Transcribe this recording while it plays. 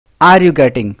Are you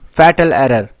getting fatal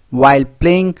error while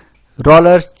playing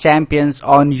Roller Champions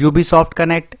on Ubisoft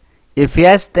Connect? If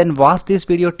yes, then watch this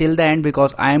video till the end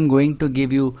because I am going to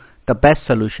give you the best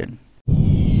solution.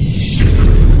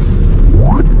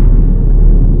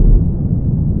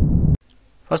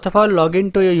 First of all, log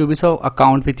into your Ubisoft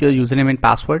account with your username and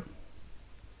password.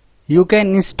 You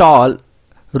can install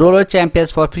Roller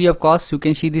Champions for free of cost. You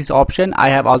can see this option. I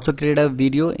have also created a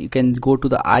video. You can go to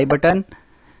the I button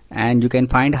and you can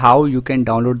find how you can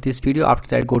download this video. After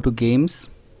that, go to games.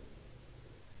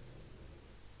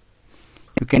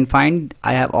 You can find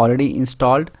I have already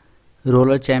installed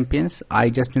Roller Champions. I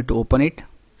just need to open it.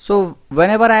 So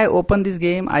whenever I open this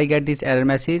game, I get this error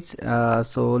message.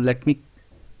 So let me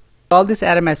solve this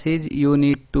error message. You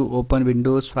need to open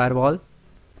Windows Firewall.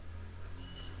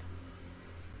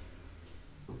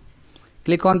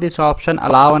 Click on this option,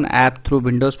 allow an app through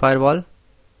Windows Firewall.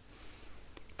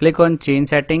 Click on change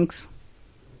settings.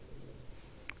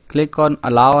 Click on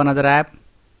allow another app.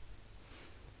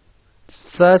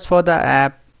 Search for the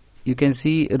app. You can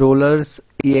see Rollers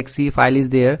exe file is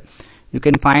there. You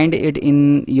can find it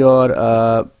in your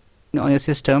on your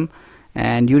system,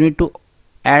 and you need to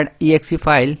add exe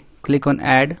file. Click on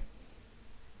add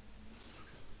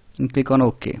and click on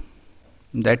OK.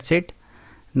 That's it.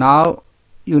 Now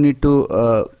you need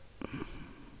to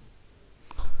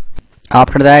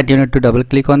after that you need to double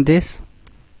click on this,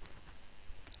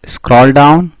 scroll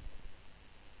down,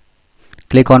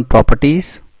 click on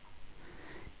properties,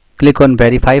 click on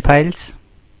verify files.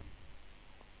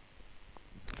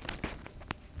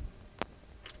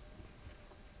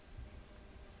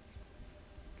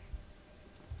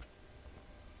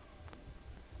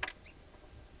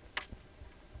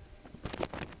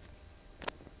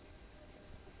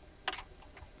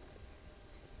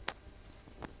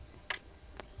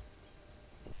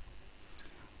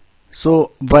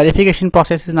 So verification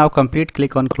process is now complete.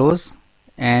 Click on close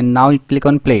and now you click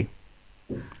on play.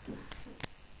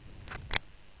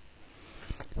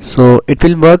 So it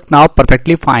will work now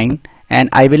perfectly fine and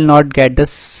I will not get the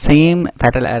same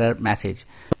fatal error message.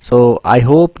 So I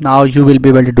hope now you will be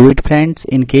able to do it, friends.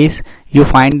 In case you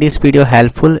find this video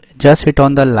helpful, just hit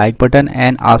on the like button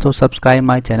and also subscribe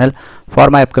my channel for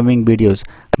my upcoming videos.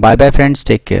 Bye bye friends,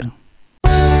 take care.